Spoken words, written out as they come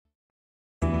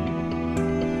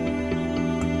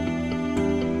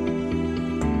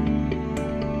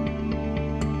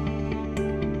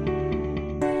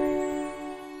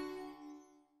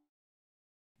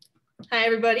Hi,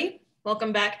 everybody.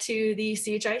 Welcome back to the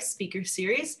CHI Speaker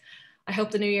Series. I hope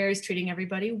the new year is treating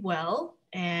everybody well.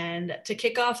 And to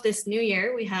kick off this new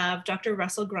year, we have Dr.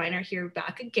 Russell Greiner here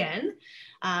back again.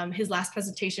 His last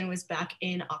presentation was back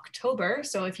in October.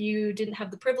 So if you didn't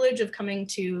have the privilege of coming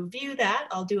to view that,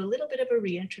 I'll do a little bit of a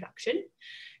reintroduction.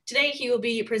 Today, he will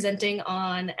be presenting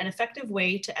on an effective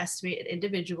way to estimate an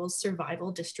individual's survival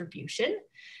distribution.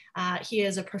 He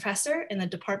is a professor in the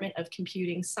Department of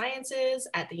Computing Sciences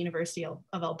at the University of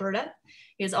Alberta.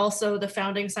 He is also the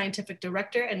founding scientific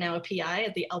director and now a PI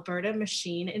at the Alberta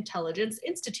Machine Intelligence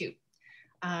Institute.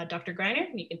 Dr. Greiner,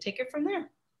 you can take it from there.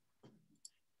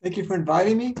 Thank you for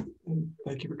inviting me, and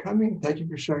thank you for coming. Thank you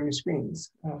for sharing your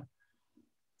screens.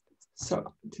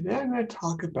 So today I'm going to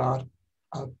talk about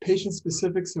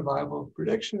patient-specific survival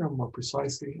prediction, or more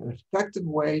precisely, an effective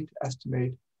way to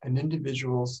estimate an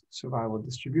individual's survival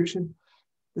distribution.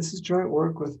 This is joint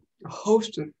work with a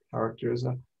host of characters,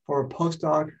 former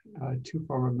postdoc, two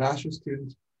former master's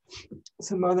students,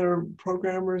 some other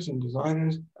programmers and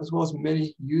designers, as well as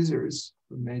many users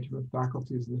from many different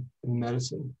faculties in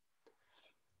medicine.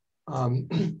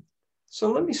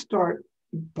 So let me start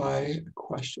by a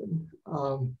question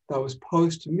that was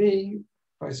posed to me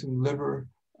by some liver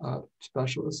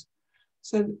specialists.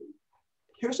 Said,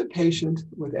 here's a patient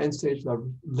with end-stage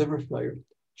liver failure.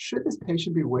 Should this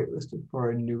patient be waitlisted for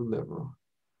a new liver?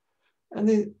 And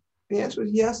the answer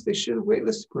is yes, they should waitlist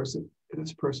this person if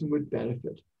this person would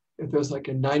benefit. If there's like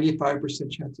a 95%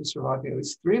 chance of surviving at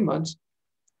least 3 months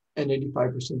and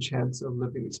 85% chance of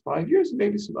living at least 5 years, and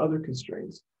maybe some other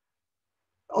constraints.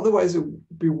 Otherwise, it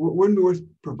wouldn't be worth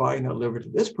providing that liver to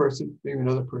this person, maybe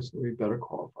another person would be better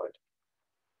qualified.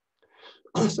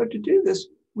 So to do this,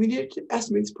 we need to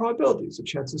estimate its probabilities, the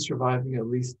chance of surviving at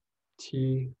least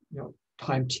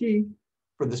time t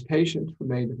for this patient for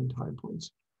many different time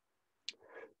points.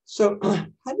 So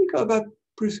how do you go about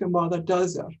producing a model that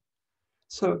does that?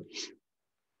 So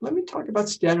let me talk about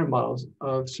standard models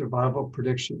of survival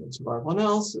prediction and survival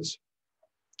analysis.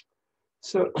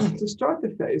 So to start the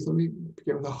phase, let me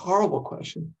begin with a horrible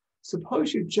question.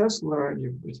 Suppose you just learned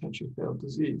you've potentially failed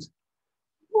disease.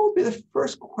 What would be the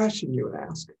first question you would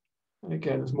ask? And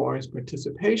again, as more as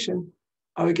participation,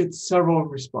 I would get several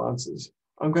responses.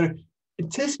 I'm going to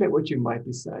anticipate what you might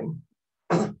be saying.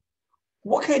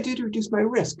 What can I do to reduce my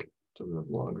risk to live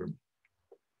longer?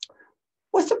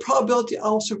 What's the probability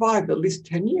I'll survive at least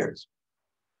 10 years?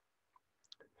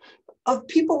 Of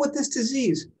people with this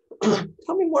disease,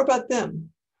 tell me more about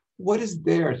them. What is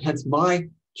there, hence my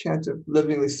chance of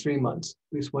living at least 3 months,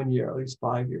 at least 1 year, at least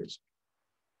 5 years?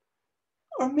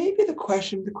 Or maybe the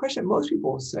question most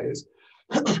people will say is,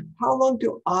 how long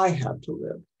do I have to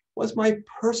live? What's my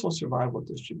personal survival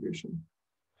distribution?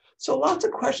 So lots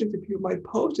of questions that people might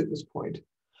pose at this point.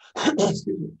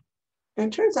 Excuse me.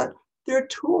 And it turns out there are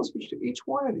tools for each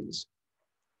one of these.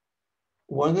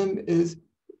 One of them is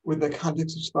with the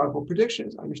context of survival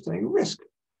predictions, understanding risk.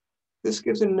 This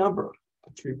gives a number,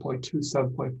 3.2,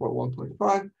 7.4,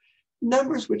 1.5,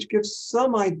 numbers which give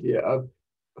some idea of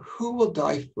who will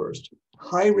die first.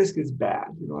 High risk is bad.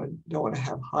 You don't want to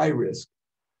have high risk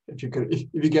if you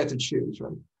get to choose,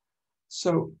 right?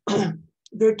 So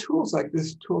there are tools like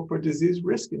this tool for disease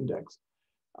risk index,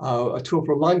 a tool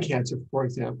for lung cancer, for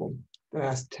example, that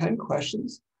asks 10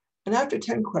 questions. And after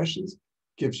 10 questions,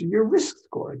 gives you your risk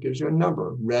score. It gives you a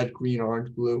number, red, green,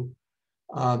 orange, blue.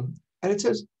 And it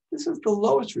says, this is the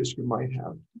lowest risk you might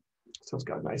have. So it's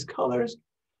got nice colors.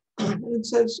 And it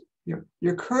says,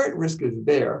 your current risk is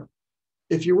there.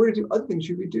 If you were to do other things,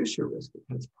 you reduce your risk.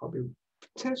 It's probably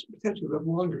potentially live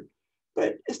longer.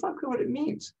 But it's not clear what it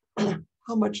means.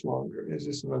 How much longer? Is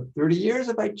this another 30 years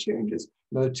if I change this?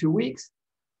 Another 2 weeks?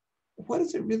 What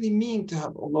does it really mean to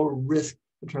have a lower risk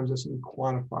in terms of something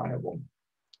quantifiable?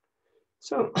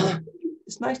 So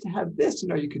it's nice to have this to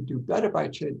know you could do better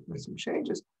by some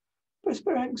changes, but it's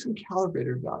better having some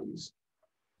calibrator values.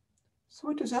 So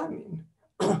what does that mean?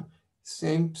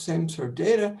 Same sort of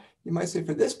data. You might say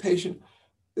for this patient,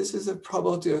 this is a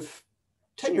probability of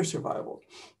 10-year survival.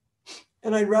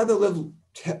 And I'd rather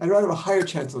have a higher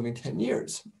chance of living 10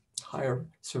 years. Higher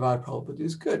survival probability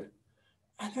is good.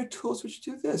 And there are tools which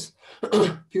do this.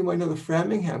 People might know the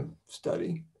Framingham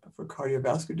study for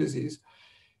cardiovascular disease.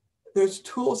 There's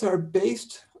tools that are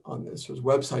based on this. There's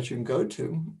websites you can go to.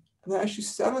 And there are actually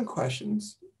 7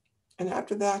 questions. And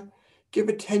after that, give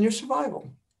a 10-year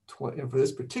survival. And for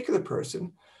this particular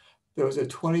person, there was a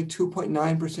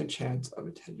 22.9% chance of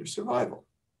a 10-year survival.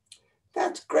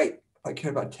 That's great if I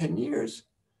care about 10 years.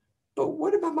 But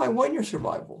what about my 1-year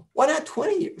survival? Why not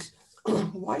 20 years?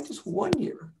 Why just 1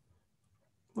 year?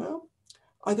 Well,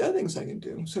 are there other things I can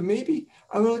do? So maybe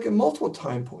I'm going to look at multiple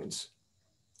time points.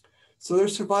 So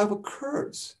there's survival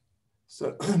curves.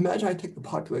 So imagine I take the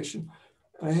population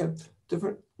and I have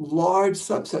different large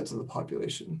subsets of the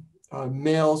population,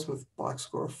 males with box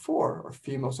score 4 or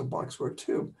females with box score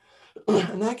 2.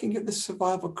 And I can get the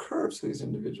survival curves for these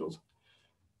individuals.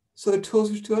 So the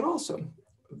tools which do it also.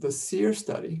 The SEER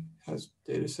study has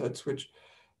data sets which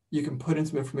you can put in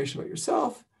some information about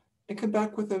yourself and come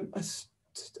back with a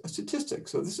statistic.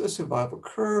 So this is a survival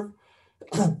curve.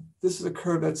 This is a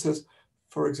curve that says,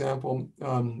 for example,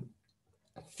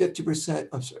 50%,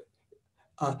 I'm sorry,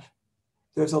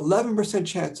 there's 11%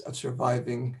 chance of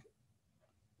surviving,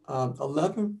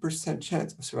 11%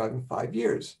 chance of surviving 5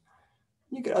 years.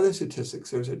 You get other statistics.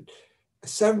 There's a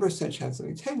 7% chance of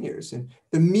living 10 years. And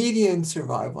the median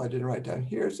survival, I didn't write down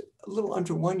here, is a little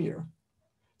under 1 year.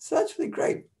 So that's really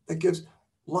great. That gives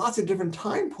lots of different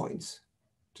time points,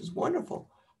 which is wonderful.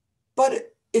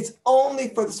 But it's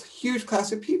only for this huge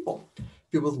class of people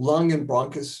with lung and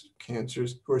bronchus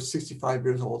cancers who are 65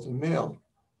 years old and male.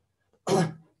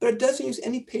 But it doesn't use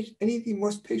anything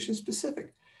more patient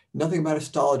specific. Nothing about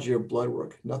histology or blood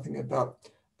work, nothing about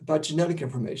genetic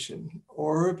information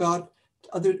or about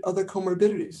other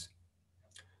comorbidities.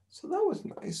 So that was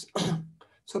nice.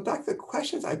 So back to the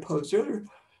questions I posed earlier,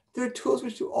 there are tools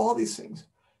which do all these things.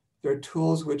 There are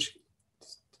tools which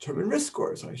determine risk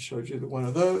scores. I showed you one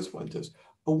of those. One does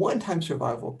a one-time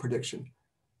survival prediction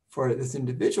for this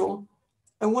individual,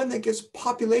 and one that gives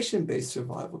population-based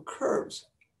survival curves,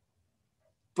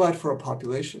 but for a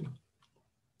population.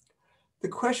 The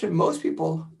question most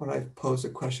people, when I pose a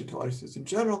question to audiences in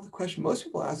general, the question most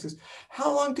people ask is,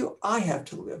 how long do I have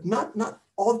to live? Not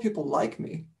all the people like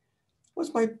me.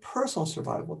 What's my personal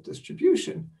survival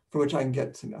distribution from which I can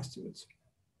get some estimates?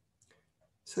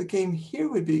 So the game here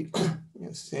would be,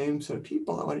 same sort of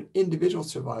people. I want an individual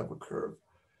survival curve.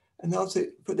 And they'll say,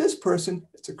 for this person,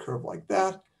 it's a curve like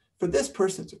that. For this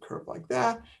person, it's a curve like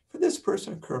that. For this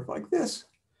person, a curve like this.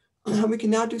 And we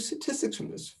can now do statistics from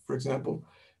this. For example,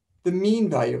 the mean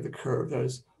value of the curve, that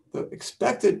is the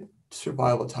expected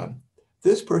survival time.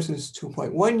 This person is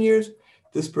 2.1 years.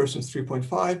 This person is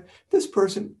 3.5. This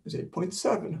person is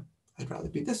 8.7. I'd rather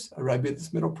be this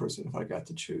middle person if I got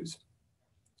to choose.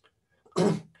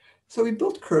 So we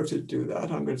built curves to do that. I'm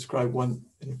going to describe one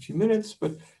in a few minutes,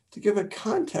 but to give a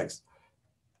context,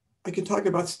 I can talk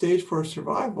about stage 4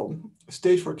 survival,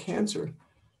 stage 4 cancer.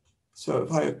 So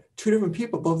if I have two different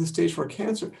people, both with stage 4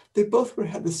 cancer, they both would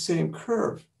have the same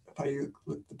curve if I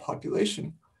look at the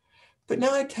population. But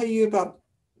now I tell you about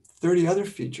 30 other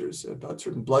features, about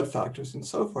certain blood factors and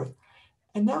so forth.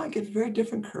 And now I get very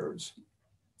different curves.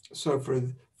 So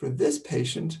for this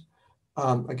patient,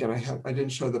 again, I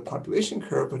didn't show the population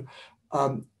curve,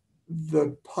 but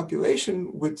the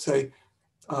population would say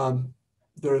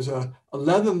there's a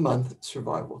 11-month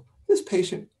survival. This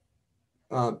patient,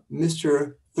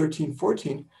 Mr.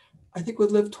 1314, I think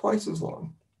would live twice as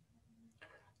long.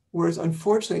 Whereas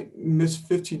unfortunately, Miss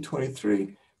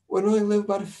 1523 would only live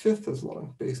about a fifth as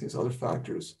long based on these other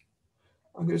factors.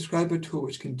 I'm going to describe a tool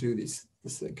which can do this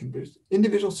thing, can do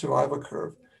individual survival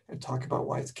curve and talk about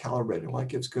why it's calibrated and why it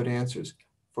gives good answers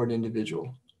for an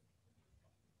individual.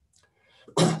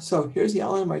 So here's the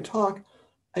outline of my talk.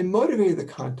 I motivated the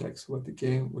context with what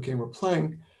game we're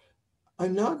playing.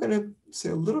 I'm now going to say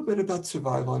a little bit about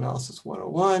survival analysis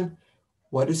 101.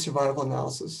 What is survival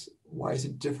analysis? Why is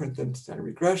it different than standard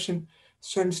regression?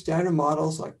 Certain standard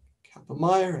models like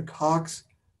Kaplan-Meier and Cox,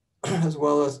 as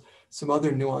well as some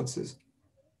other nuances.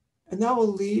 And that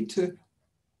will lead to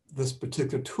this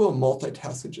particular tool,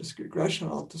 multitask logistic regression.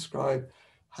 I'll describe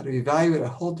how to evaluate a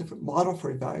whole different model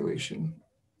for evaluation,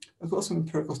 as well as some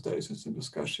empirical studies and some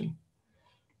discussion.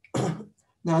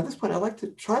 Now, at this point, I'd like to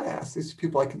try to ask these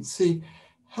people I can see,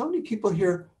 how many people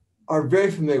here are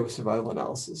very familiar with survival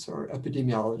analysis or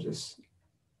epidemiologists?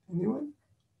 Anyone?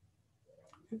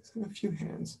 Okay, so a few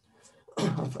hands.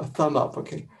 A thumb up,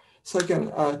 okay. So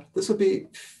again, this will be,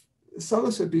 some of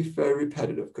this would be very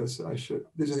repetitive because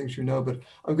these are things you know, but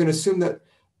I'm going to assume that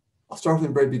I'll start from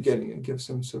the very beginning and give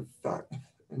some sort of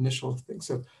initial things.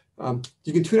 So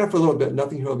you can tune out for a little bit.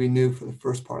 Nothing here will be new for the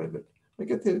first part of it. I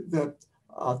get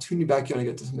I'll tune you back in and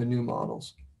get to some of the new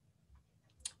models.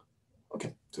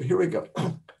 Okay, so here we go.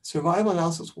 Survival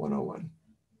analysis 101.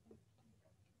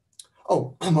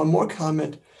 Oh, one more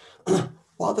comment.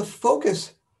 While the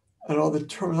focus and all the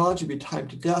terminology be time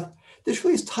to death, this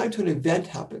really is time to an event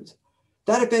happens.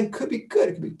 That event could be good.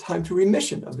 It could be time to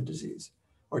remission of a disease,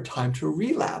 or time to a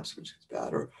relapse, which is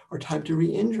bad, or time to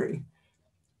re-injury.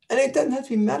 And it doesn't have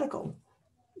to be medical.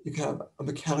 You can have a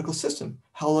mechanical system.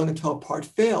 How long until a part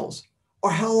fails? Or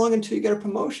how long until you get a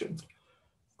promotion?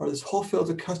 Or this whole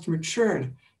field of customer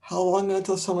churn. How long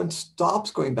until someone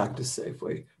stops going back to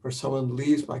Safeway or someone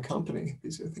leaves my company?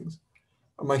 These are things.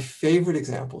 Or my favorite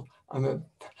example, I'm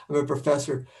a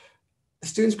professor.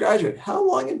 Students graduate. How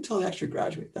long until they actually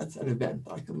graduate? That's an event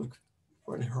that I can look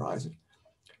for in the horizon.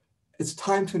 It's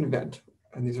time to an event,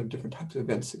 and these are different types of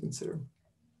events to consider.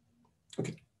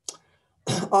 Okay,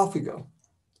 off we go.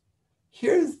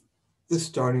 Here's the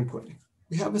starting point.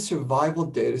 We have a survival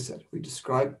data set. We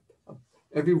describe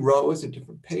every row as a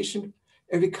different patient,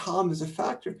 every column is a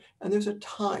factor, and there's a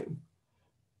time.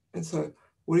 And so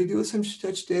what do you do with some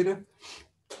such data?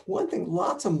 One thing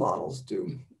lots of models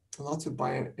do, lots of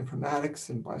bioinformatics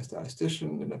and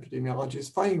biostatistician and epidemiology is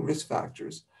finding risk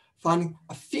factors, finding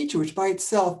a feature which by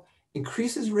itself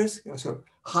increases risk. So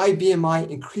high BMI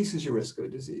increases your risk of a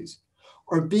disease,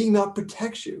 or being not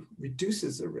protects you,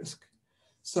 reduces the risk.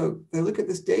 So they look at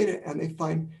this data and they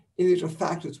find individual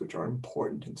factors which are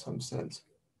important in some sense.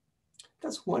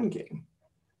 That's one game.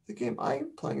 The game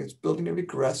I'm playing is building a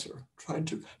regressor, trying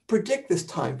to predict this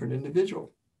time for an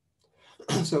individual.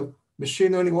 So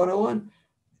machine learning 101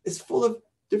 is full of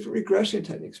different regression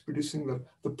techniques, producing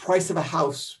the price of a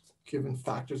house given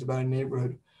factors about a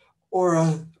neighborhood, or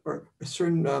a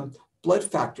certain blood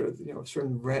factor, a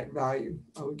certain value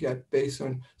I would get based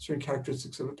on certain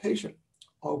characteristics of a patient.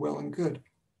 All well and good.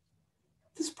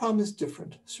 This problem is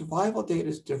different. Survival data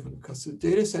is different because the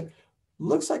data set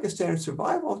looks like a standard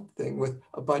survival thing with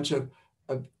a bunch of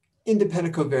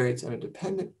independent covariates and a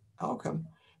dependent outcome.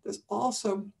 There's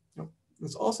also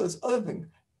this other thing.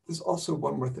 There's also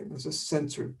one more thing. There's a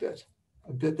censored bit,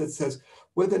 a bit that says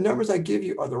whether the numbers I give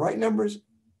you are the right numbers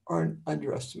or an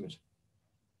underestimate.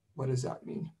 What does that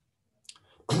mean?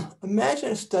 Imagine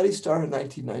a study started in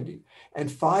 1990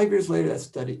 and 5 years later that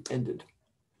study ended.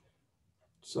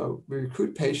 So we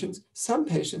recruit patients. Some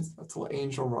patients, that's a little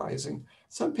angel rising,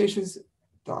 some patients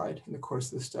died in the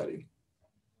course of the study.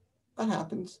 That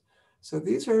happens. So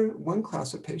these are one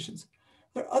class of patients.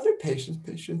 There are other patients,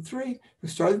 patient 3, who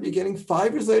started at the beginning,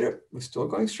 5 years later, was still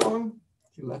going strong.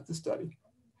 He left the study.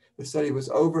 The study was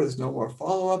over, there's no more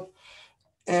follow-up.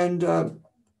 And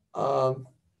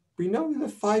we know in the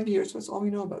 5 years, that's all we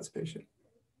know about this patient.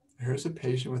 Here's a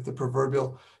patient with the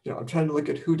proverbial, I'm trying to look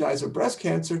at who dies of breast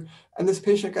cancer, and this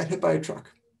patient got hit by a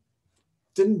truck.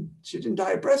 She didn't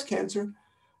die of breast cancer,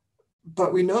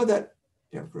 but we know that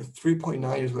for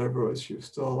 3.9 years, whatever it was, she was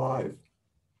still alive.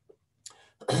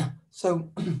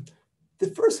 So the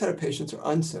first set of patients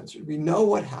are uncensored. We know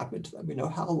what happened to them. We know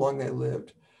how long they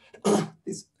lived.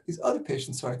 These other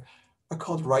patients are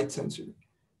called right censored.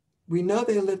 We know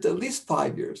they lived at least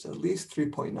 5 years, at least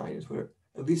 3.9 years, whatever,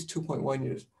 at least 2.1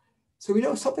 years. So we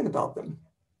know something about them,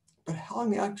 but how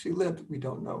long they actually lived, we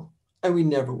don't know, and we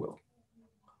never will.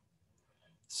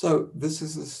 So this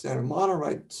is the standard model,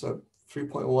 right? So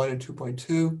 3.1 and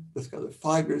 2.2, let's go to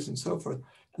 5 years and so forth.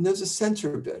 And there's a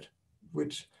censor bit,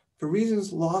 which for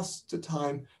reasons lost to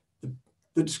time,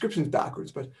 the description is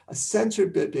backwards, but a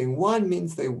censored bit being 1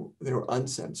 means they were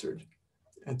uncensored,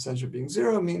 and censored being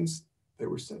 0 means they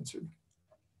were censored.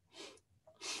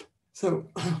 So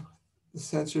the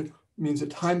censored means the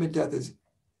time of death is,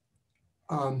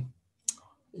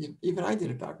 even I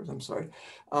did it backwards, I'm sorry.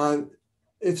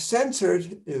 If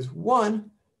censored is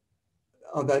 1,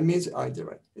 that means I did it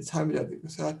right. It's time of death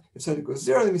equals that. If censored equals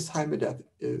 0, that means time of death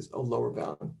is a lower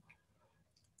bound.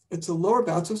 It's a lower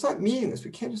bound, so it's not meaningless.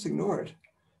 We can't just ignore it.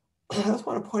 I just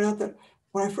want to point out that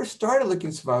when I first started looking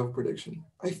at survival prediction,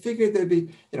 I figured there'd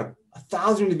be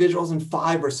 1,000 individuals and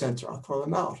 5 are censored. I'll throw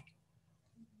them out.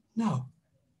 No.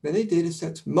 Many data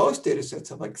sets, most data sets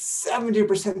have like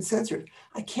 70% censored.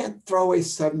 I can't throw away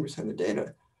 70% of the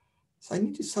data. So I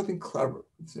need to do something clever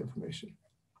with this information.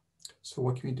 So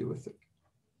what can we do with it?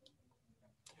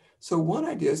 So one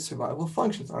idea is survival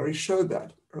functions. I already showed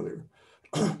that earlier.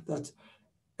 That's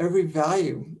every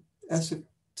value, S of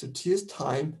t is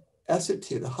time, S of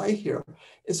t, the height here,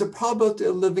 is a probability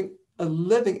of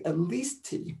living at least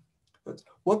t. That's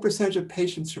what percentage of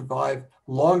patients survive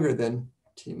longer than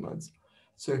t months.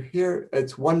 So here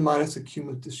it's 1 minus the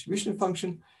cumulative distribution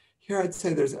function. Here I'd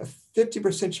say there's a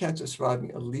 50% chance of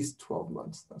surviving at least 12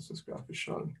 months. That's what this graph is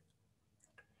showing.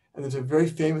 And there's a very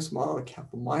famous model, a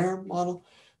Kaplan-Meier model,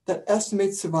 that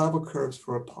estimates survival curves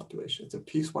for a population. It's a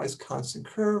piecewise constant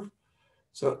curve.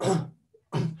 So,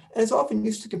 and it's often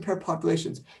used to compare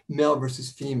populations, male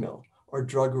versus female, or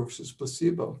drug versus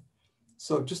placebo.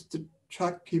 So just to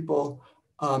track people,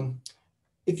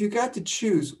 if you got to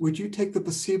choose, would you take the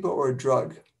placebo or a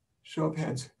drug? Show of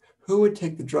hands. Who would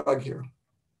take the drug here?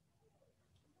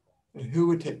 And who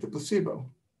would take the placebo?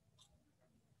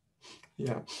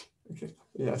 Yeah, okay,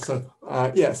 yeah, so,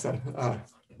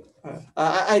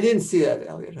 I didn't see that,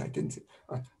 Elliot. I didn't see.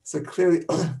 So clearly,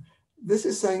 this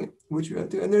is saying which you're going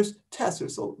to do. And there's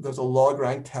tests. There's a log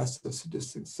rank test of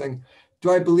statistics saying,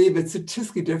 do I believe it's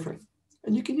statistically different?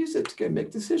 And you can use it to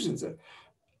make decisions.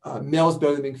 Male is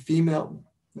better than being female.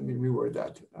 Let me reword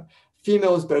that.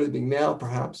 Female is better than being male,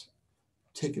 perhaps.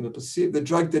 Taking the placebo. The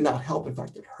drug did not help. In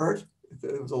fact, it hurt.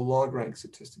 It was a log rank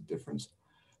statistic difference.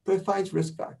 But it finds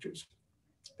risk factors.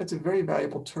 It's a very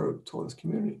valuable tool in this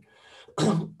community.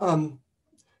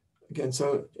 Again,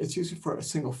 so it's used for a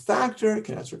single factor. It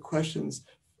can answer questions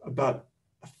about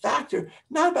a factor,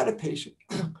 not about a patient.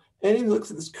 And he looks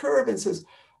at this curve and says,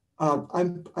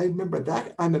 I'm a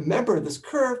member of this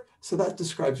curve, so that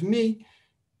describes me.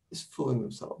 Is fooling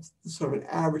themselves. It's sort of an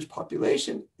average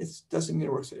population. It doesn't mean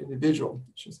it works for an individual.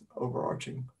 It's just an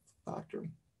overarching factor.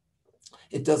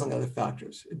 It does on other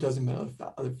factors. It doesn't mean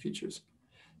other features.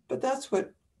 But that's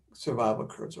what survival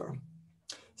curves are.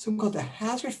 Something called the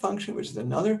hazard function, which is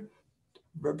another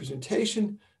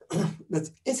representation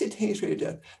that's instantaneous rate of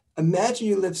death. Imagine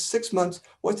you live 6 months.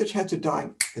 What's the chance of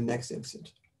dying the next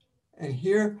instant? And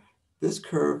here, this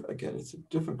curve, again, it's a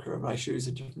different curve. I should use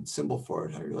a different symbol for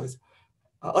it. I realize,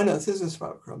 oh no, this is a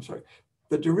survival curve, I'm sorry.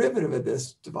 The derivative of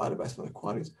this divided by some other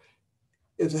quantities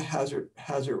is a hazard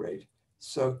rate.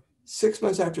 So 6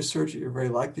 months after surgery, you're very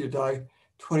likely to die.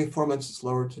 24 months is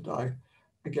lower to die.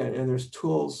 Again, and there's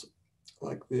tools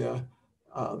like the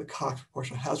Cox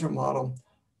proportional hazard model.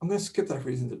 I'm going to skip that for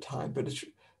reasons of time, but if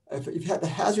you have the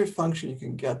hazard function, you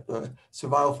can get the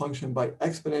survival function by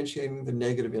exponentiating the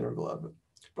negative integral of it.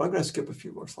 But I'm going to skip a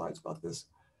few more slides about this.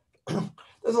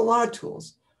 There's a lot of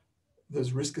tools.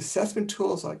 There's risk assessment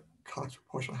tools like Cox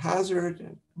proportional hazard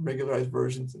and regularized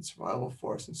versions and survival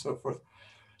force and so forth.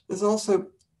 There's also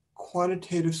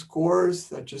quantitative scores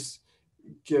that just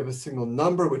give a single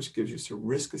number, which gives you some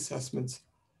risk assessments.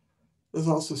 There's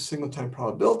also single time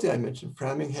probability. I mentioned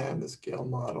Framingham, this Gale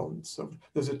model. And so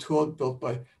there's a tool built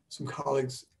by some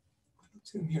colleagues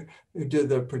here who did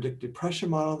the predicted pressure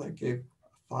model that gave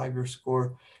a 5-year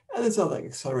score. And there's other like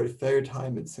accelerated failure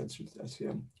time and censored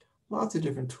SVM. Lots of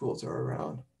different tools are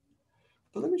around.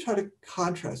 But let me try to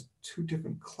contrast two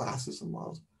different classes of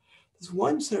models. There's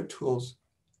one set of tools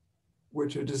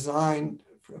which are designed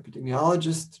for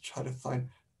epidemiologists to try to find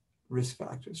risk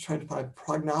factors, trying to find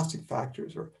prognostic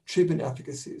factors or treatment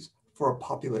efficacies for a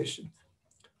population.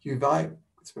 You evaluate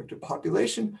expected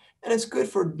population, and it's good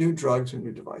for new drugs or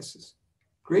new devices.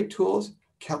 Great tools,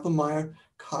 Kaplan-Meier,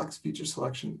 Cox feature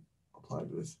selection apply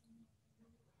to this.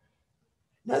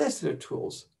 Another set of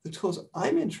tools, the tools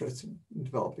I'm interested in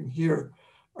developing here,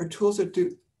 are tools that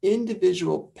do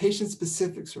individual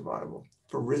patient-specific survival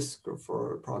for risk or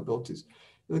for probabilities.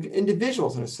 You look at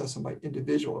individuals and assess them by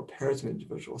individual or pairs of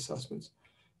individual assessments.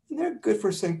 And they're good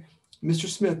for saying, Mr.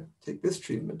 Smith, take this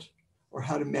treatment, or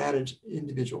how to manage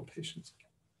individual patients.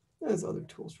 There's other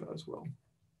tools for that as well.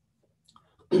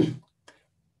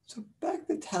 So back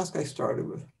to the task I started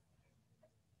with.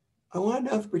 I want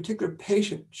to know if a particular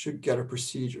patient should get a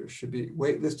procedure, should be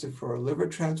waitlisted for a liver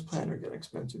transplant or get an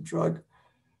expensive drug.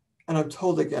 And I'm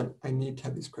told again, I need to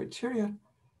have these criteria.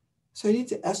 So I need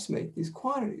to estimate these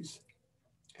quantities.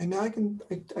 And now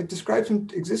I describe some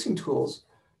existing tools.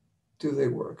 Do they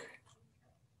work?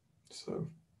 So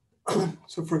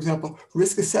for example,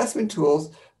 risk assessment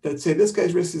tools that say this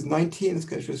guy's risk is 19, this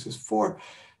guy's risk is 4.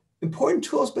 Important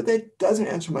tools, but that doesn't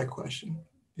answer my question.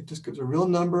 It just gives a real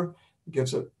number. It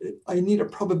gives I need a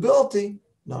probability,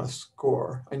 not a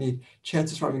score. I need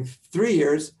chances surviving 3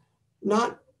 years,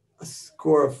 not a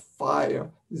score of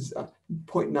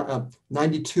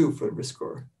 0.92 for the risk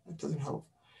score. That doesn't help.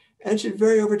 And it should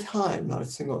vary over time, not a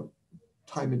single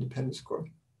time independent score.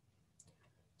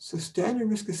 So standard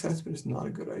risk assessment is not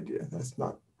a good idea. That's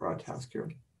not for our task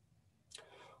here.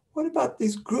 What about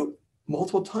these group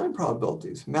multiple time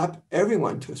probabilities? Map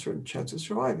everyone to a certain chance of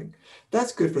surviving.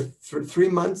 That's good for 3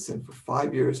 months and for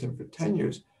 5 years and for 10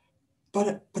 years.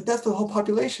 But that's the whole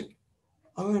population.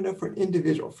 I want to know for an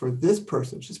individual, for this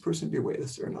person, should this person be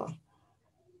waitlisted or not?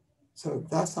 So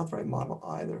that's not the right model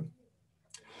either.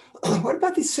 What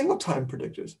about these single time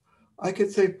predictors? I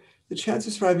could say the chance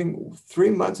of surviving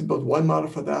 3 months and build one model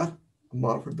for that, a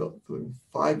model for building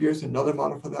 5 years, another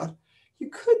model for that. You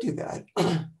could do that,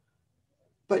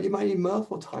 but you might need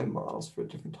multiple time models for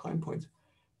different time points.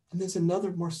 And there's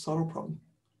another more subtle problem.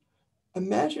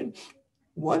 Imagine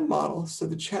one model said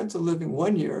the chance of living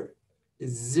 1 year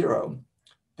is 0,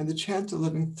 and the chance of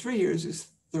living 3 years is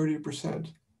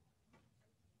 30%.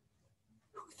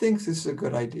 Who thinks this is a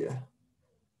good idea?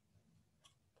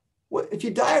 If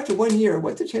you die after 1 year,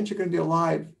 what's the chance you're going to be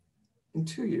alive in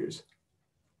 2 years?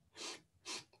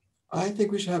 I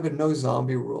think we should have a no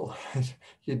zombie rule.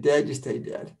 You're dead, you stay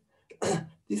dead.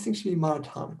 These things should be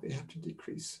monotonic. They have to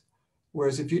decrease.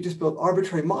 Whereas if you just build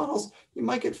arbitrary models, you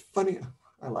might get funny.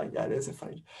 I like that. Is it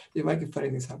funny? You might get funny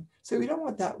things happen. So we don't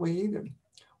want that way either.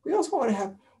 We also want to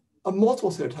have a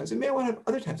multiple set of times. We may want to have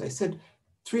other times. I said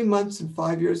 3 months and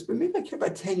 5 years, but maybe I care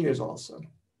about 10 years also.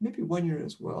 Maybe 1 year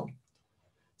as well.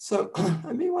 So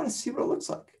I may want to see what it looks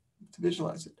like to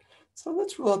visualize it. So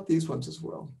let's rule out these ones as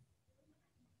well.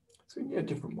 So we need a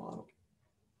different model.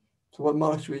 So what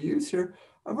model should we use here?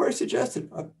 I've already suggested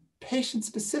a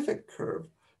patient-specific curve.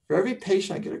 For every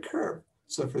patient, I get a curve.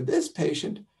 So for this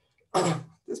patient, I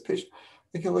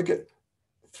can look at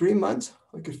 3 months,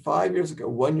 look at 5 years, look at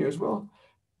 1 year as well.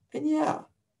 And yeah,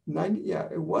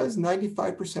 it was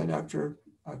 95% after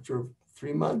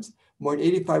 3 months, more than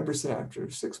 85% after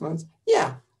 6 months.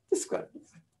 Yeah, this is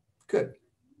good.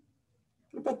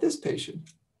 What about this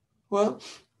patient? Well,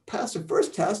 passed the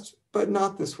first test, but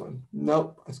not this one.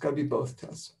 Nope, it's got to be both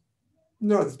tests.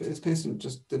 No, this patient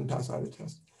just didn't pass either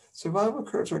test. Survival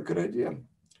curves are a good idea.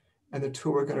 And the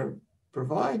tool we're going to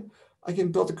provide, I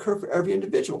can build a curve for every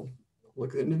individual.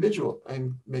 Look at the individual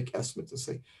and make estimates and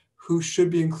say who should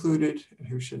be included and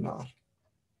who should not.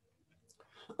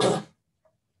 Let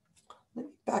me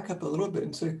back up a little bit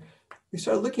and say, we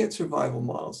started looking at survival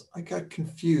models. I got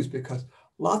confused because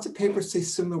lots of papers say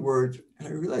similar words, and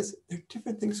I realized there are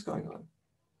different things going on.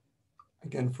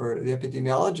 Again, for the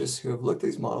epidemiologists who have looked at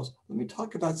these models, let me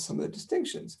talk about some of the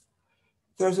distinctions.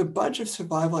 There's a bunch of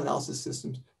survival analysis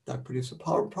systems that produce a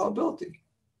probability,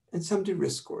 and some do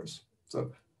risk scores.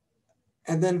 So,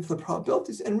 and then for the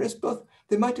probabilities and risk both,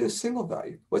 they might do a single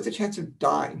value. What's the chance of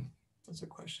dying? That's a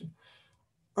question.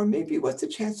 Or maybe what's the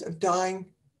chance of dying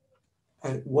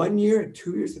at 1 year, at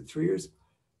 2 years, at 3 years?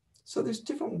 So there's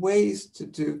different ways to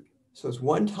do. So it's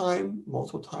one time,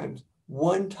 multiple times,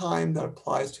 one time that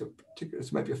applies to a particular,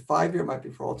 this might be a 5 year, it might be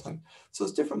for all time. So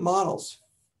it's different models,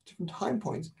 different time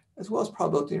points, as well as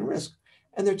probability and risk.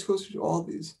 And there are tools to do all of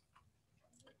these.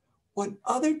 One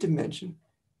other dimension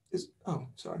is,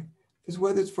 is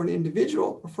whether it's for an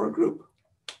individual or for a group.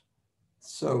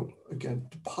 So again,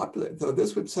 to populate, though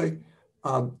this would say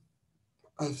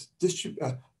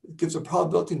gives a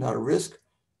probability, not a risk,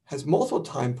 has multiple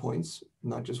time points,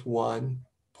 not just 1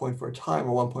 point for a time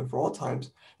or 1 point for all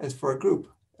times, as for a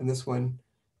group. And this one,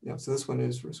 so this one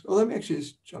is risk. Well, let me actually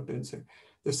just jump in and say,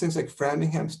 there's things like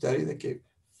Framingham study that gave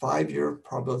 5 year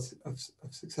probability of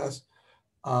success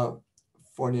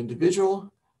for an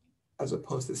individual, as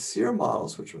opposed to SEER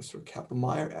models, which was sort of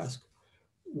Kaplan-Meier-esque,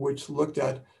 which looked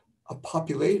at a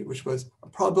population, which was a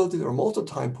probability there were multiple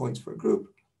time points for a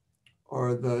group,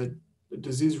 or the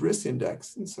disease risk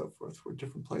index and so forth for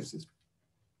different places.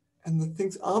 And the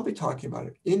things I'll be talking about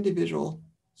are individual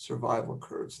survival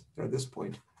curves. They're at this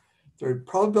point. They're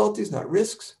probabilities, not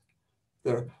risks.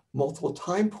 They're multiple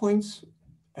time points,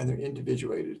 and they're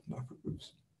individuated, not for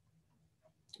groups.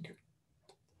 Okay.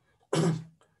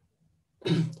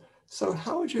 So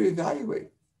how would you evaluate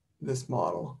this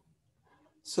model?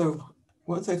 So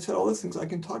once I've said all these things, I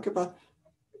can talk about,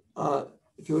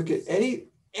 if you look at any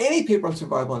paper on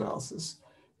survival analysis,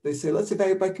 they say, let's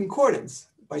evaluate by concordance,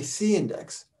 by C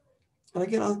index. And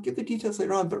again, I'll give the details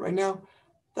later on, but right now,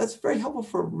 that's very helpful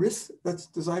for risk. That's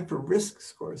designed for risk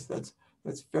scores. That's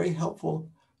very helpful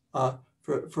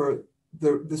for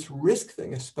this risk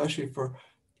thing, especially for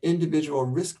individual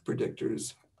risk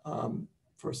predictors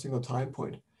for a single time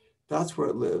point. That's where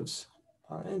it lives.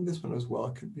 And this one as well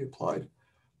could be applied.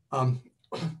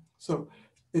 So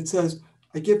it says,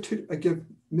 I give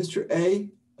Mr. A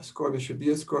score, Mr. B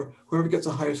a score. Whoever gets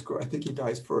a higher score, I think he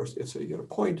dies first. If so, you get a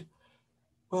point.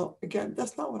 Well, again,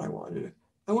 that's not what I want to do.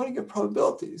 I want to get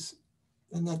probabilities,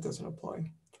 and that doesn't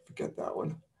apply. Forget that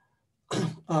one.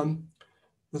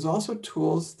 There's also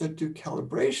tools that do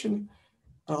calibration, and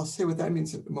I'll say what that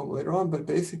means a moment later on, but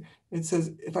basically it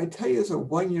says, if I tell you there's a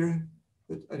 1 year,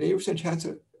 an 80% chance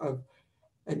of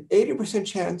an 80%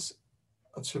 chance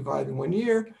of surviving 1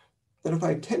 year, then if I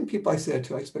have 10 people I say that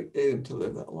to, I expect 8 of them to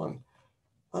live that long.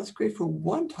 Well, that's great for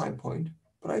one time point,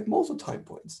 but I have multiple time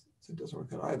points, so it doesn't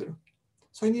work out either.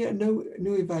 So I need a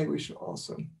new evaluation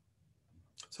also.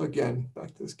 So again, back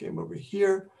to this game over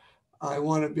here, I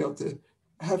want to be able to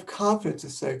have confidence to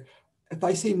say, if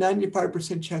I say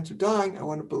 95% chance of dying, I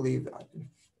want to believe that.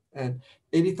 And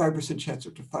 85% chance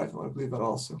of survival, I want to believe that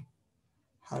also.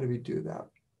 How do we do that?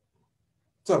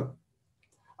 So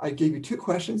I gave you 2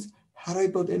 questions. How do I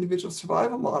build an individual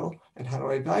survival model, and how do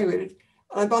I evaluate it?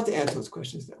 And I'm about to answer those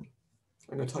questions now.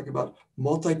 I'm going to talk about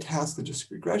multitask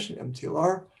logistic regression,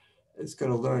 MTLR. It's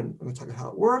going to learn, I'm going to talk about how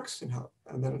it works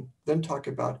and then talk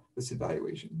about this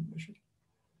evaluation mission.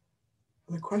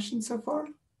 Are there questions so far?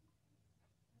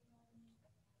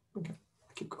 Okay,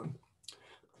 I keep going.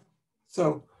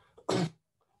 So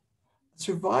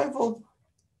survival,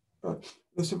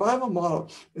 the survival model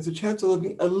is a chance of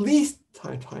living at least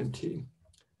time t.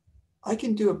 I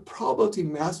can do a probability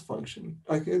mass function,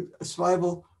 like a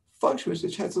survival function, which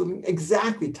is a chance of living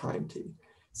exactly time t.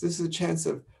 So this is a chance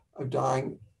of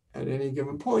dying at any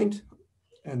given point,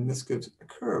 and this gives a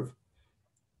curve.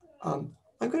 I'm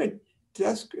going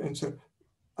to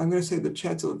I'm going to say the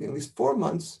chance of living at least 4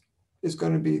 months is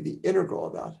going to be the integral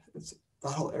of that. It's the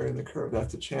whole area in the curve.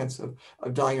 That's the chance of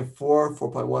dying in 4,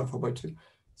 4.1, 4.2.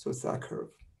 So it's that curve.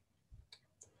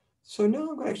 So now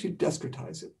I'm going to actually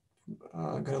discretize it.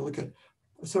 I'm going to look at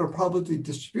a sort of probability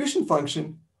distribution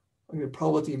function. I'm going to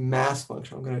probability mass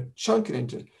function. I'm going to chunk it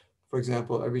into, for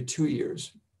example, every 2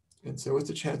 years. And so what's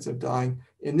the chance of dying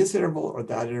in this interval or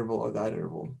that interval or that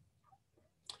interval?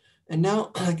 And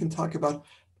now I can talk about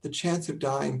the chance of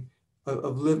dying,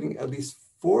 of living at least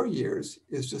 4 years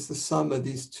is just the sum of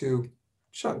these two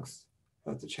chunks.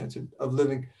 That's the chance of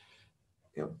living,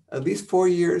 at least 4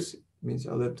 years means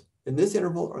I lived in this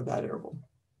interval or that interval.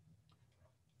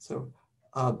 So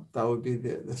that would be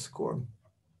the score.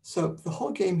 So the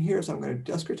whole game here is I'm going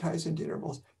to discretize into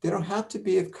intervals. They don't have to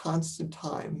be of constant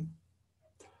time.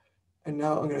 And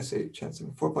now I'm going to say chance of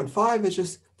 4.5 is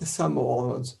just the sum of all the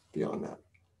ones beyond that.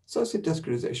 So it's a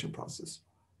discretization process.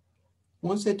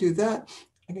 Once I do that,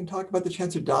 I can talk about the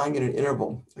chance of dying in an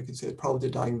interval. I can say the probability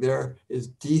of dying there is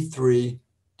D3,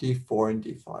 D4, and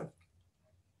D5.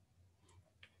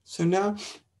 So now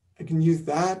I can use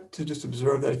that to just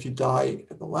observe that if you die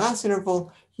at the last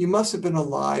interval, you must have been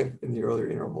alive in the earlier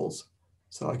intervals.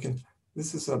 So I can,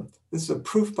 this is a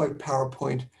proof by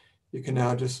PowerPoint. You can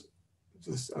now I'm just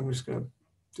going to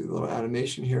do a little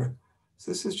animation here.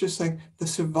 So this is just saying the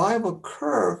survival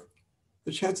curve,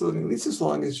 the chance of living at least as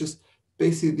long is just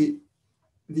basically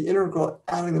the integral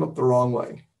adding them up the wrong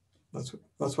way. That's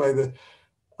why the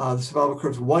survival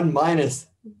curve is 1 minus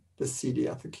the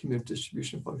CDF, the cumulative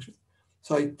distribution function.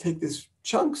 So I take these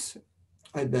chunks,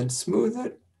 I then smooth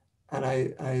it, and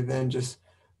I then just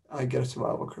get a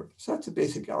survival curve. So that's a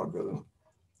basic algorithm.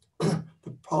 The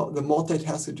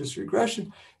multitasking logistic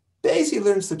regression basically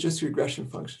learns logistic regression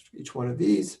functions for each one of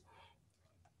these,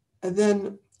 and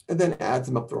then adds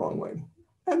them up the wrong way.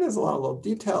 And there's a lot of little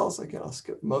details. Again, I'll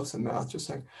skip most of the math, just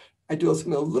saying I do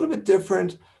something a little bit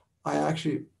different. I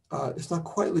actually, it's not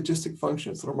quite logistic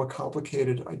function. It's a little more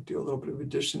complicated. I do a little bit of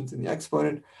additions in the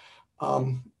exponent.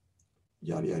 Yada,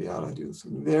 yada, yada, I do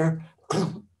something there.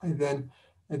 I then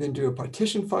do a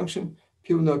partition function.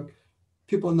 People know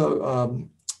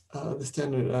the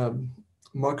standard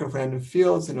Markov random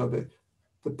fields. You know, the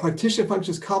partition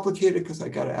function is complicated because I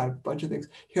got to add a bunch of things.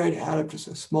 Here I'd add up just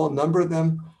a small number of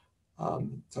them.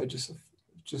 So I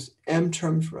just m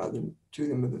terms rather than doing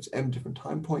them with m different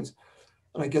time points.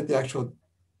 And I get the actual,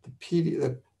 the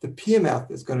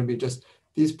PMF is going to be just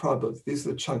these probabilities. These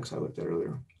are the chunks I looked at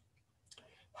earlier.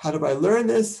 How do I learn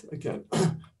this? Again,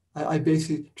 I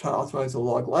basically try to optimize the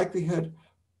log likelihood.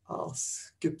 I'll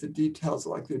skip the details, the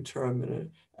likelihood term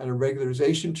and a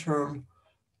regularization term.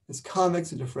 It's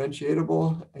convex and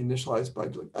differentiatable. I initialize by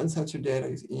doing uncensored data, I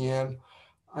use EM.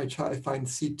 I try to find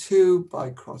C2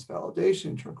 by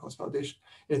cross-validation, term cross-validation.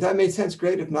 If that made sense,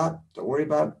 great. If not, don't worry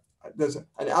about it. There's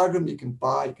an algorithm you can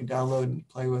buy, you can download and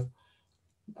play with.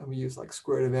 And we use like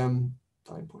square root of m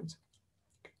time points.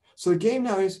 So the game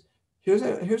now is, here's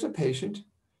a patient.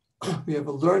 We have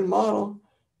a learned model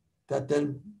that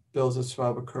then builds a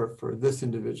survival curve for this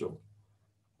individual.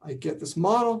 I get this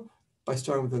model by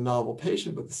starting with a novel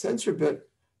patient with the censor bit,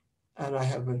 and I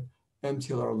have an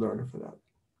MTLR learner for that.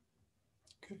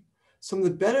 Okay. Some of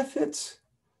the benefits,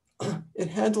 it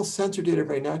handles sensor data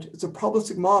very naturally. It's a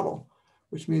probabilistic model,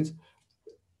 which means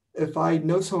if I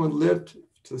know someone lived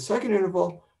to the second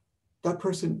interval, that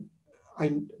person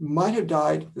I might have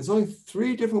died. There's only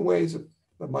 3 different ways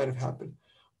that might have happened.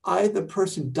 Either the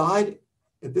person died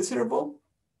at this interval,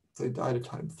 they died at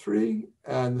time 3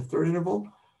 and the third interval,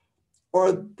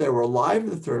 or they were alive at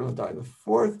the third and died in the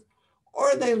fourth,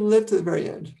 or they lived to the very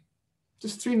end.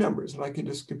 Just 3 numbers, and I can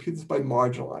just compute this by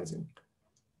marginalizing.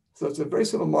 So it's a very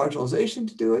simple marginalization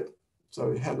to do it.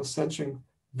 So it handles censoring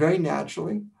very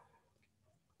naturally.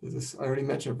 There's this, I already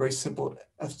mentioned, a very simple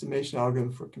estimation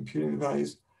algorithm for computing the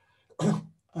values.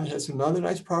 It has some other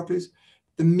nice properties.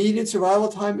 The median survival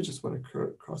time is just when a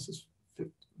curve crosses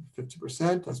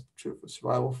 50%. That's true for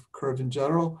survival curve in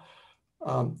general.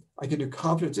 I can do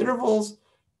confidence intervals.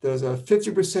 There's a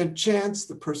 50% chance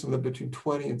the person lived between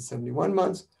 20 and 71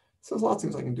 months. So there's lots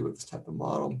of things I can do with this type of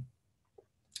model.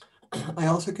 I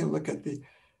also can look at the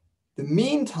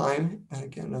mean time, and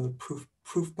again, another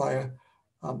proof by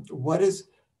what is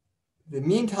The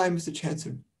mean time is the chance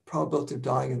of probability of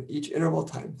dying in each interval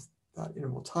times that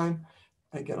interval time.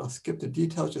 Again, I'll skip the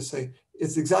details, just say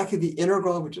it's exactly the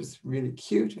integral, which is really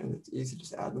cute, and it's easy to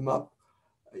just add them up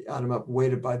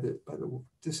weighted by the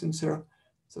distance there.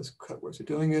 So it's cut ways of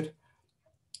doing it.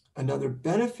 Another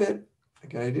benefit,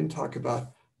 again, I didn't talk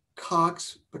about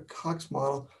Cox, but Cox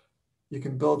model, you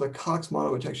can build a Cox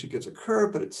model which actually gives a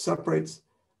curve, but it separates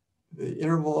the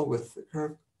interval with the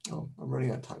curve. Oh, I'm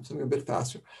running out of time, so I'm going a bit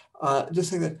faster. Just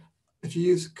saying that if you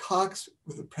use Cox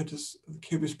with the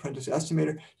K-Prentice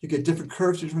estimator, you get different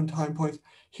curves at different time points.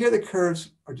 Here, the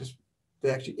curves are just, they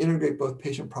actually integrate both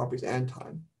patient properties and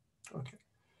time. Okay,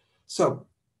 so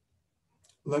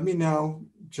let me now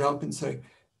jump and say,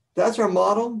 that's our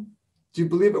model. Do you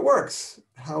believe it works?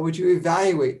 How would you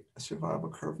evaluate a survival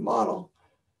curve model?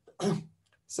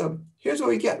 So here's what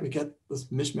we get. We get this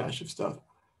mishmash of stuff.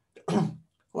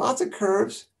 Lots of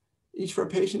curves, each for a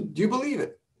patient. Do you believe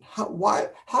it? How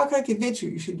can I convince you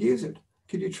you should use it?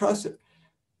 Could you trust it?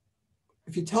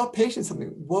 If you tell a patient something,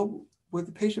 what would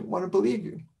the patient want to believe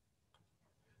you?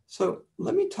 So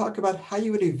let me talk about how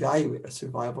you would evaluate a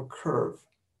survival curve.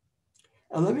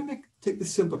 And let me take the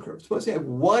simple curve. Suppose you have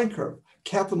one curve.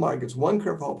 Kaplan-Meier gives one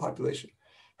curve for the whole population.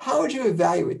 How would you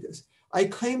evaluate this? I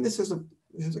claim this is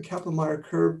a Kaplan-Meier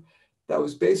curve that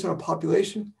was based on a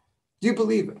population. Do you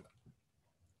believe it?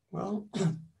 Well,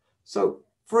 so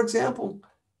for example,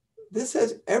 this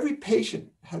says every patient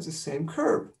has the same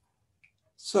curve.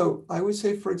 So I would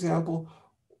say, for example,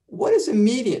 what is the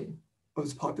median of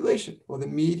this population? Well, the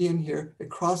median here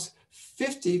across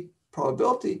 50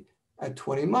 probability at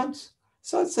 20 months.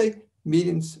 So I'd say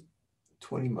median's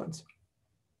 20 months.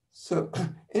 So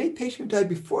any patient who died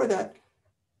before that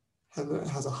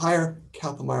has a higher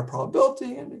Kaplan-Meier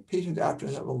probability, and the patients after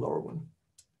have a lower one.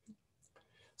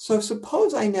 So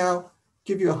suppose I now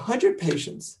give you 100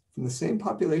 patients from the same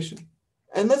population,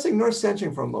 and let's ignore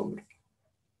censoring for a moment.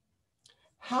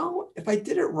 How, if I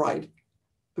did it right,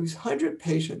 of these 100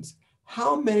 patients,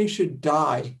 how many should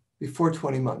die before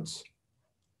 20 months?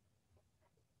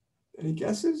 Any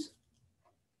guesses?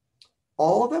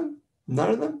 All of them? None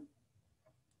of them?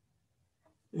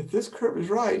 If this curve is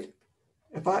right,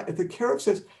 if the curve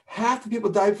says half the people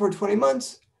die before 20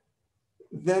 months,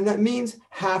 then that means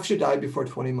half should die before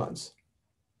 20 months.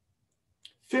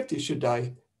 50 should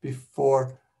die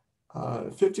before,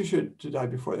 50 should die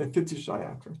before, and 50 should die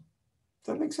after. Does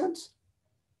that make sense?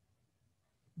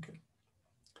 Okay.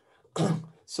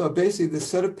 So basically, the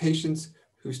set of patients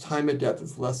whose time of death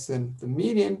is less than the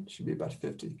median should be about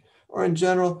 50. Or in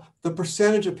general, the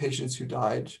percentage of patients who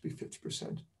died should be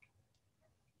 50%.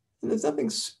 And there's nothing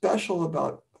special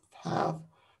about half.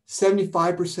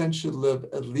 75% should live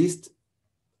at least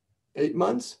 8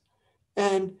 months,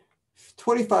 and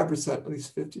 25% at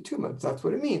least 52 months. That's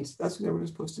what it means. That's what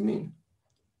everyone's supposed to mean.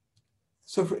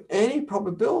 So for any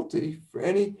probability,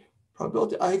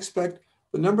 I expect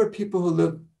the number of people who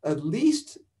live at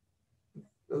least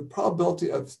the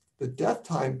probability of the death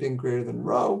time being greater than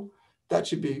rho, that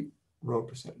should be rho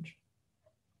percentage,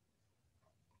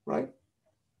 right?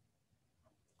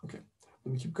 Okay,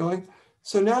 let me keep going.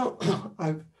 So now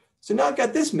I've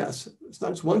got this mess. It's not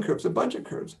just one curve, it's a bunch of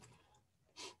curves.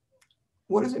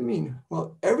 What does it mean?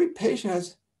 Well, every patient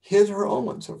has his or her own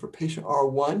one. So for patient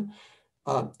R1,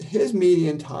 his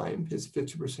median time, his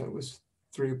 50% was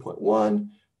 3.1,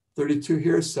 32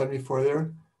 here, 74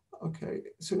 there. Okay,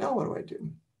 so now what do I do?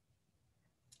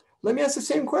 Let me ask the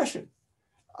same question.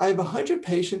 I have 100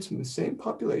 patients from the same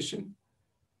population.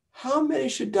 How many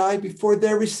should die before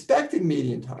their respective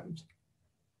median times?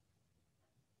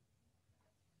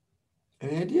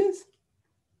 Any ideas?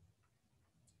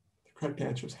 The correct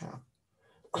answer is half.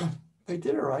 If I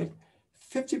did it right,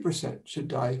 50% should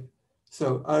die.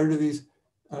 So out of these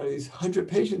 100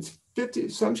 patients,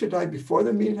 some should die before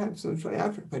their median time, some should die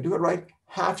after. If I do it right,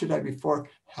 half should die before,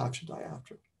 half should die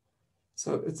after.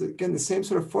 So it's again the same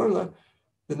sort of formula.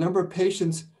 The number of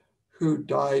patients who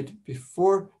died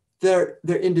before their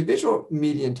individual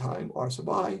median time, R sub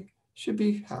I, should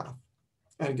be half.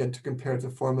 And again, to compare to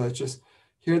the formula, it's just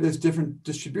here there's different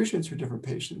distributions for different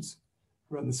patients.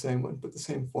 Run the same one, but the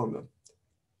same formula.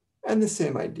 And the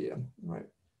same idea, right?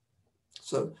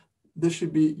 So this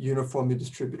should be uniformly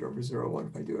distributed over 0, 1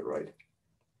 if I do it right.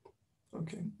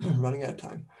 Okay, running out of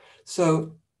time.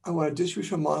 So I want a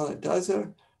distribution model that does it.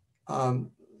 I'm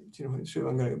going to go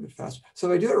a bit faster.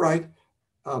 So if I do it right,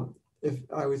 if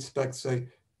I would expect, say,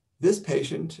 this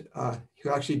patient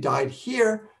who actually died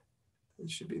here,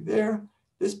 it should be there.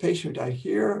 This patient who died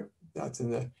here, that's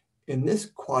in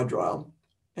this quadrile,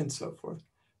 and so forth.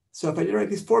 So if I did it right,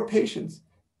 these 4 patients,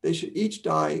 they should each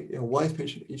die, one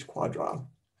patient each quadrile.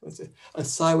 That's a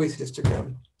sideways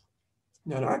histogram.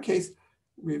 Now in our case,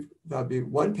 that'd be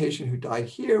one patient who died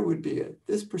here would be at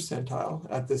this percentile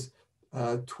at this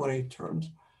 20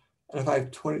 terms. And if I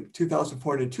have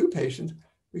 2,402 patients,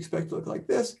 we expect to look like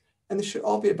this, and they should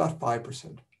all be about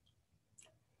 5%.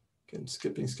 Again,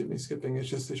 skipping. It's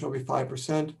just they should all be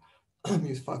 5%.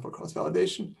 Use 5-fold cross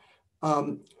validation.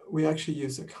 We actually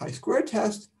use a chi-square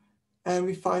test, and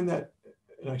we find that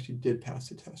it actually did pass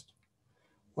the test.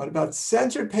 What about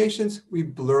censored patients? We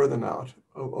blur them out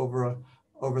over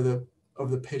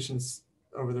the patients,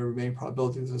 over the remaining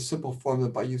probability. There's a simple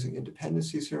formula by using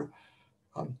independencies here.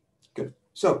 Good.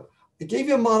 So I gave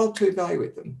you a model to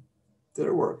evaluate them. Did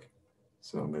it work?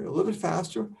 So I'm going to go a little bit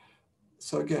faster.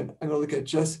 So again, I'm going to look at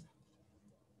just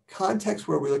context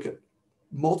where we look at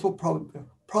multiple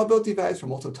probability values for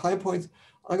multiple time points.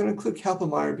 I'm going to include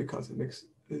Kaplan-Meier because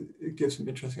it gives some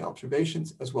interesting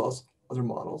observations as well as other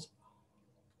models.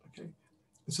 Okay.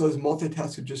 And so there's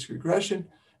multitask logistic regression,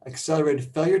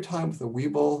 accelerated failure time with a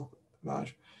Weibull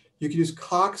match. You can use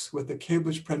Cox with the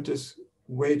Cambridge-Prentice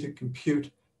way to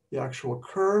compute the actual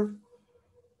curve.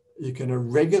 You can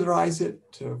regularize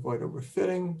it to avoid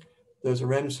overfitting. There's a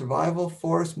random survival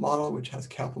forest model, which has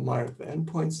Kaplan-Meier at the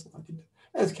endpoints,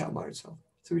 as Kaplan-Meier itself.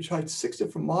 So we tried 6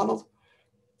 different models,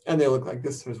 and they look like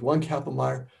this. There's one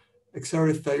Kaplan-Meier,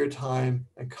 accelerated failure time,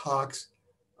 and Cox.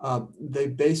 They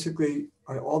basically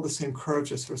are all the same curves,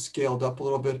 just sort of scaled up a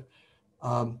little bit.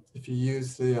 If you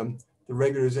use the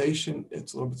regularization,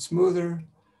 it's a little bit smoother.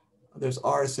 There's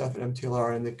RSF and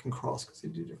MTLR, and they can cross because they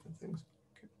do different things.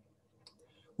 Okay.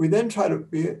 We then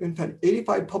we found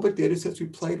 85 public data sets we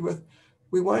played with.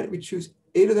 We choose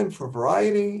 8 of them for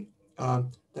variety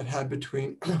that had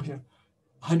between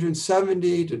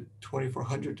 170 to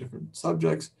 2,400 different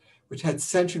subjects, which had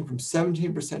censoring from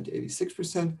 17% to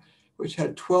 86%, which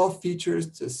had 12 features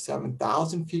to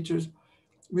 7,000 features.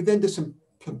 We then did some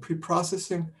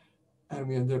pre-processing, and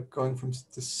we ended up going from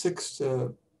 6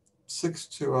 to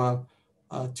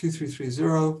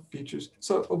 2330 features.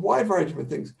 So a wide variety of different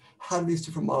things. How do these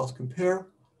different models compare?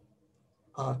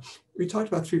 We talked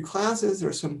about 3 classes. There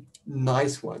are some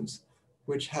nice ones,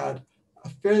 which had a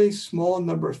fairly small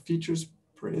number of features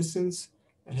per instance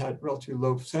and had relatively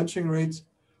low censoring rates.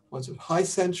 Ones with high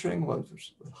censoring, ones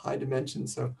with high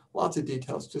dimensions. So lots of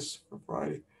details just for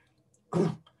variety.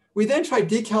 We then tried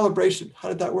decalibration. How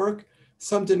did that work?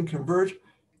 Some didn't converge.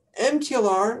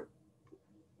 MTLR,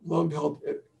 lo and behold,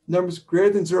 numbers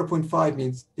greater than 0.5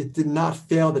 means it did not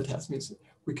fail the test, means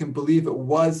we can believe it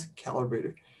was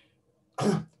calibrated.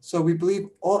 So we believe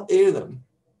all 8 of them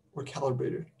were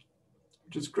calibrated,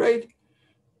 which is great.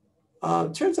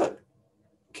 Turns out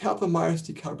Kaplan-Meier is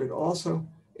decalibrated also.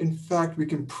 In fact, we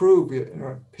can prove, in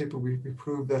our paper, we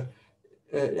prove that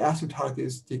asymptotically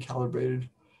is decalibrated,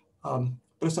 but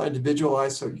it's not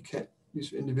individualized, so you can't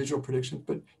use individual predictions,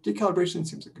 but decalibration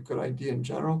seems like a good idea in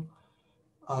general.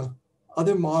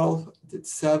 Other models did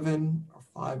 7 or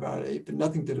 5 out of 8, but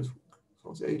nothing did as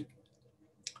well as 8.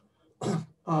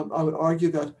 I would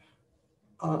argue that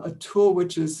a tool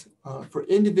which is for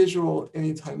individual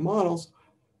anytime models,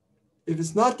 if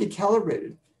it's not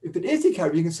decalibrated, if it is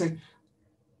decalibrated, you can say,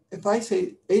 if I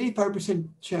say 85%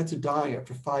 chance of dying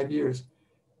after 5 years,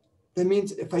 that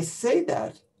means if I say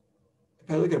that, if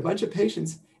I look at a bunch of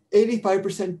patients,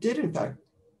 85% did in fact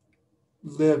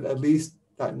live at least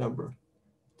that number.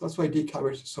 That's why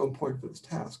decalibration is so important for this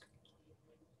task.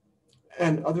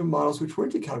 And other models which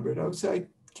weren't decalibrated, I would say,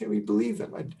 can we believe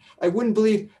them? I wouldn't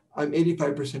believe I'm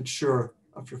 85% sure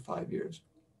after 5 years.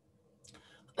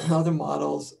 Other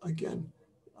models, again,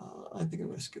 I think I'm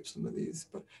going to skip some of these,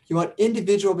 but you want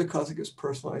individual because it gives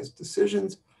personalized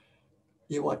decisions.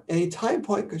 You want any time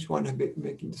point because you want to be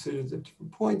making decisions at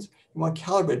different points. You want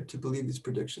calibrated to believe these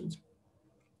predictions.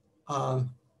 Oh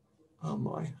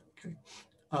my, okay.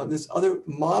 There's other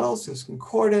models, there's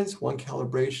concordance, one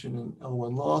calibration, and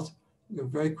L1 loss. Go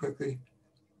very quickly.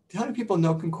 How many people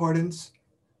know concordance?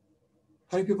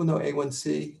 How many people know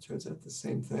A1C? It turns out the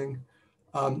same thing.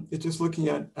 It's just looking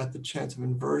at the chance of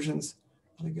inversions.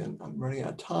 And again, I'm running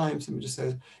out of time, so let me just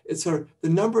say it's sort of the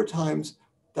number of times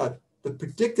that the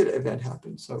predicted event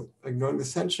happens. So ignoring the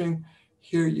censoring,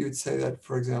 here you would say that,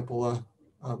 for example,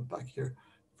 back here,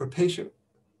 for patient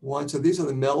 1, so these are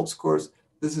the MELD scores.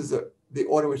 This is the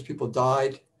order in which people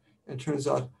died. And it turns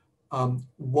out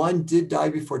 1 did die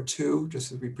before 2,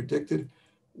 just as we predicted.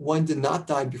 1 did not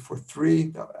die before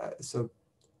 3, so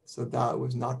that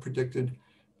was not predicted.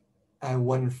 And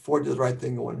 1 in 4 did the right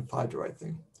thing, and 1 in 5 did the right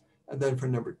thing. And then for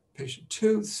number patient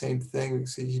 2, same thing. We can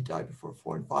see he died before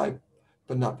 4 and 5,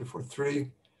 but not before 3.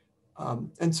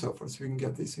 and so forth. So we can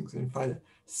get these things and find that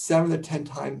 7 to 10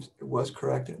 times it was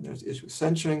correct, and there's issue with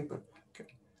censoring, but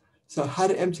okay. So how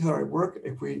do MTLR work?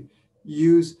 If we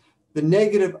use the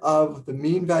negative of the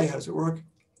mean value, how does it work?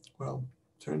 Well,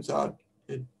 turns out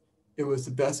it was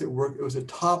the best. It worked. It was a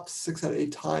top 6 out of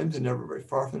 8 times and never very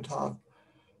far from the top.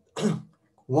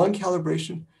 One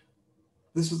calibration.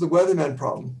 This is the weatherman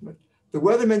problem. The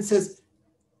weatherman says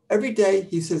every day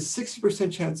he says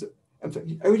 60% chance.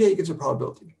 Every day he gives a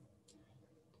probability.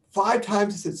 5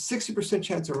 times he said 60%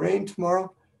 chance of rain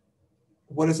tomorrow.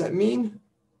 What does that mean?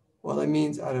 Well, that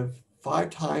means out of 5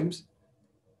 times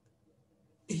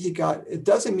he got. It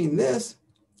doesn't mean this.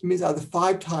 It means out of the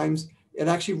 5 times it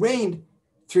actually rained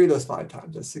 3 of those 5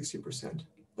 times. That's 60%.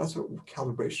 That's what one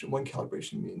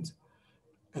calibration means.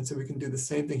 And so we can do the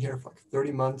same thing here for like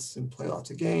 30 months and play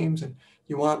lots of games. And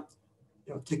you want,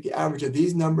 take the average of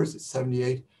these numbers, it's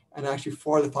 78, and actually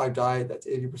 4 of the 5 died, that's 80%.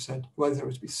 You want the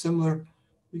numbers to be similar.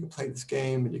 You can play this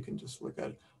game and you can just look at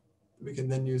it. We can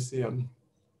then use the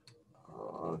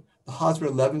Hosmer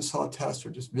Levensaw test, or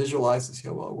just visualize to see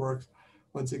how well it works.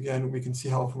 Once again, we can see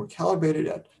how often we're calibrated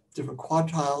at different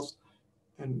quantiles,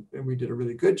 and we did a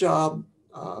really good job,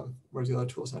 whereas the other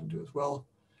tools had to do as well.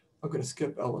 I'm going to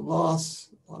skip L1 loss.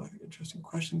 A lot of interesting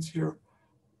questions here.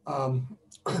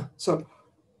 So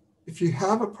if you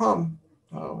have a problem,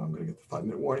 I'm going to get the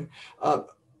 5-minute warning.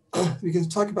 We can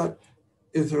talk about,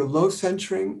 is there low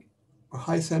censoring or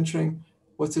high censoring?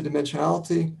 What's the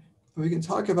dimensionality? And we can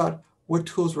talk about what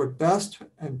tools work best,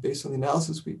 and based on the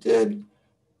analysis we did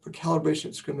for calibration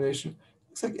and discrimination,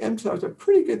 looks like MTLR is a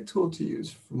pretty good tool to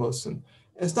use for most of them.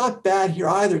 And it's not bad here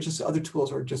either, just other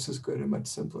tools are just as good and much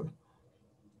simpler.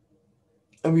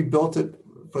 And we built it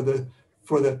for the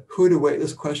who to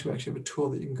waitlist question. We actually have a tool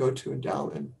that you can go to and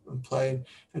download and play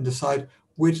and decide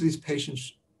which of these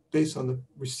patients, based on the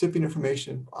recipient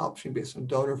information, option based on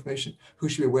donor information, who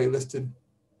should be waitlisted,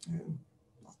 and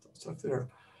lots of stuff there.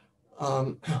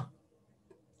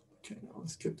 Okay, now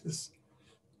let's skip this.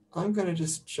 I'm going to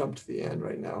just jump to the end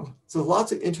right now. So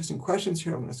lots of interesting questions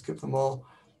here. I'm going to skip them all.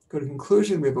 Go to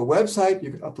conclusion. We have a website. You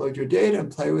can upload your data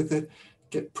and play with it,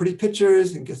 get pretty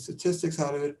pictures and get statistics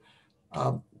out of it.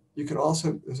 You can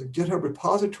also, there's a GitHub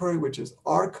repository, which is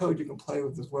our code you can play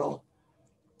with as well.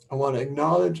 I want to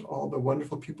acknowledge all the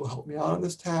wonderful people who helped me out on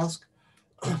this task.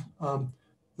 The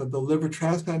liver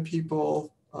transplant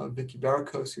people, Vicky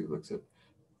Baracos, who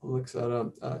looks at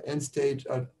end-stage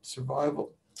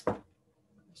survival.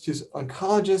 She's an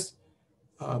oncologist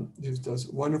who does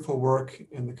wonderful work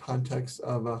in the context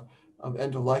of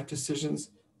end-of-life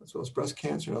decisions, as well as breast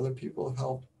cancer, and other people have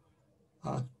helped.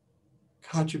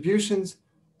 Contributions.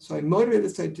 So I motivated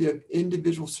this idea of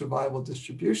individual survival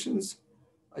distributions,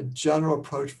 a general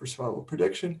approach for survival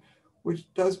prediction,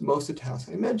 which does most of the tasks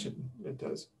I mentioned. It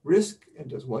does risk and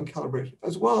does one calibration,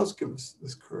 as well as give us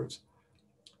this curves.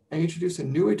 I introduced a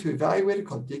new way to evaluate it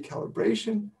called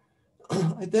decalibration.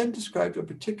 I then described a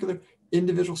particular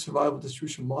individual survival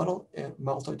distribution model and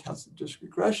multi-task disk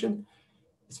regression.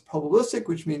 It's probabilistic,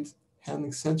 which means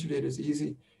handling sensor data is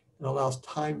easy. It allows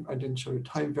time, I didn't show you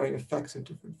time varying effects of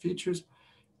different features.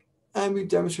 And we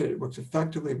demonstrated it works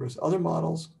effectively versus other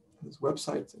models. There's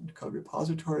websites and code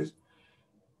repositories.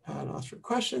 And I'll ask for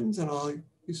questions, and I'll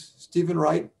use Stephen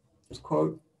Wright's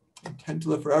quote, "Intend to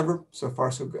live forever, so far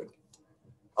so good."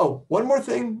 Oh, one more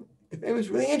thing. If anyone's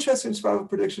really interested in survival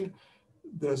prediction,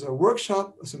 there's a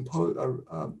workshop, a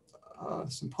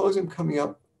symposium coming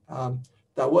up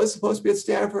that was supposed to be at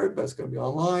Stanford, but it's going to be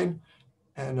online,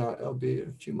 and it'll be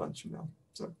a few months from now.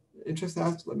 So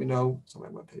interested, let me know. It's on my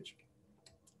webpage.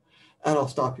 And I'll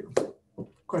stop here.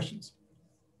 Questions?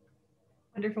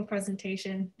 Wonderful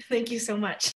presentation. Thank you so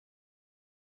much.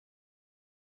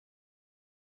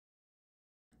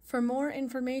 For more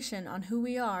information on who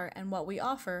we are and what we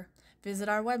offer, visit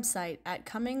our website at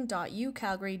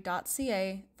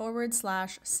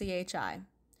coming.ucalgary.ca/CHI.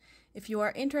 If you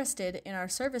are interested in our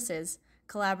services,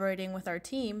 collaborating with our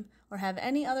team, or have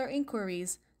any other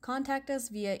inquiries, contact us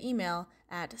via email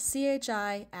at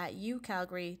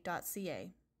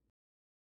chi@ucalgary.ca.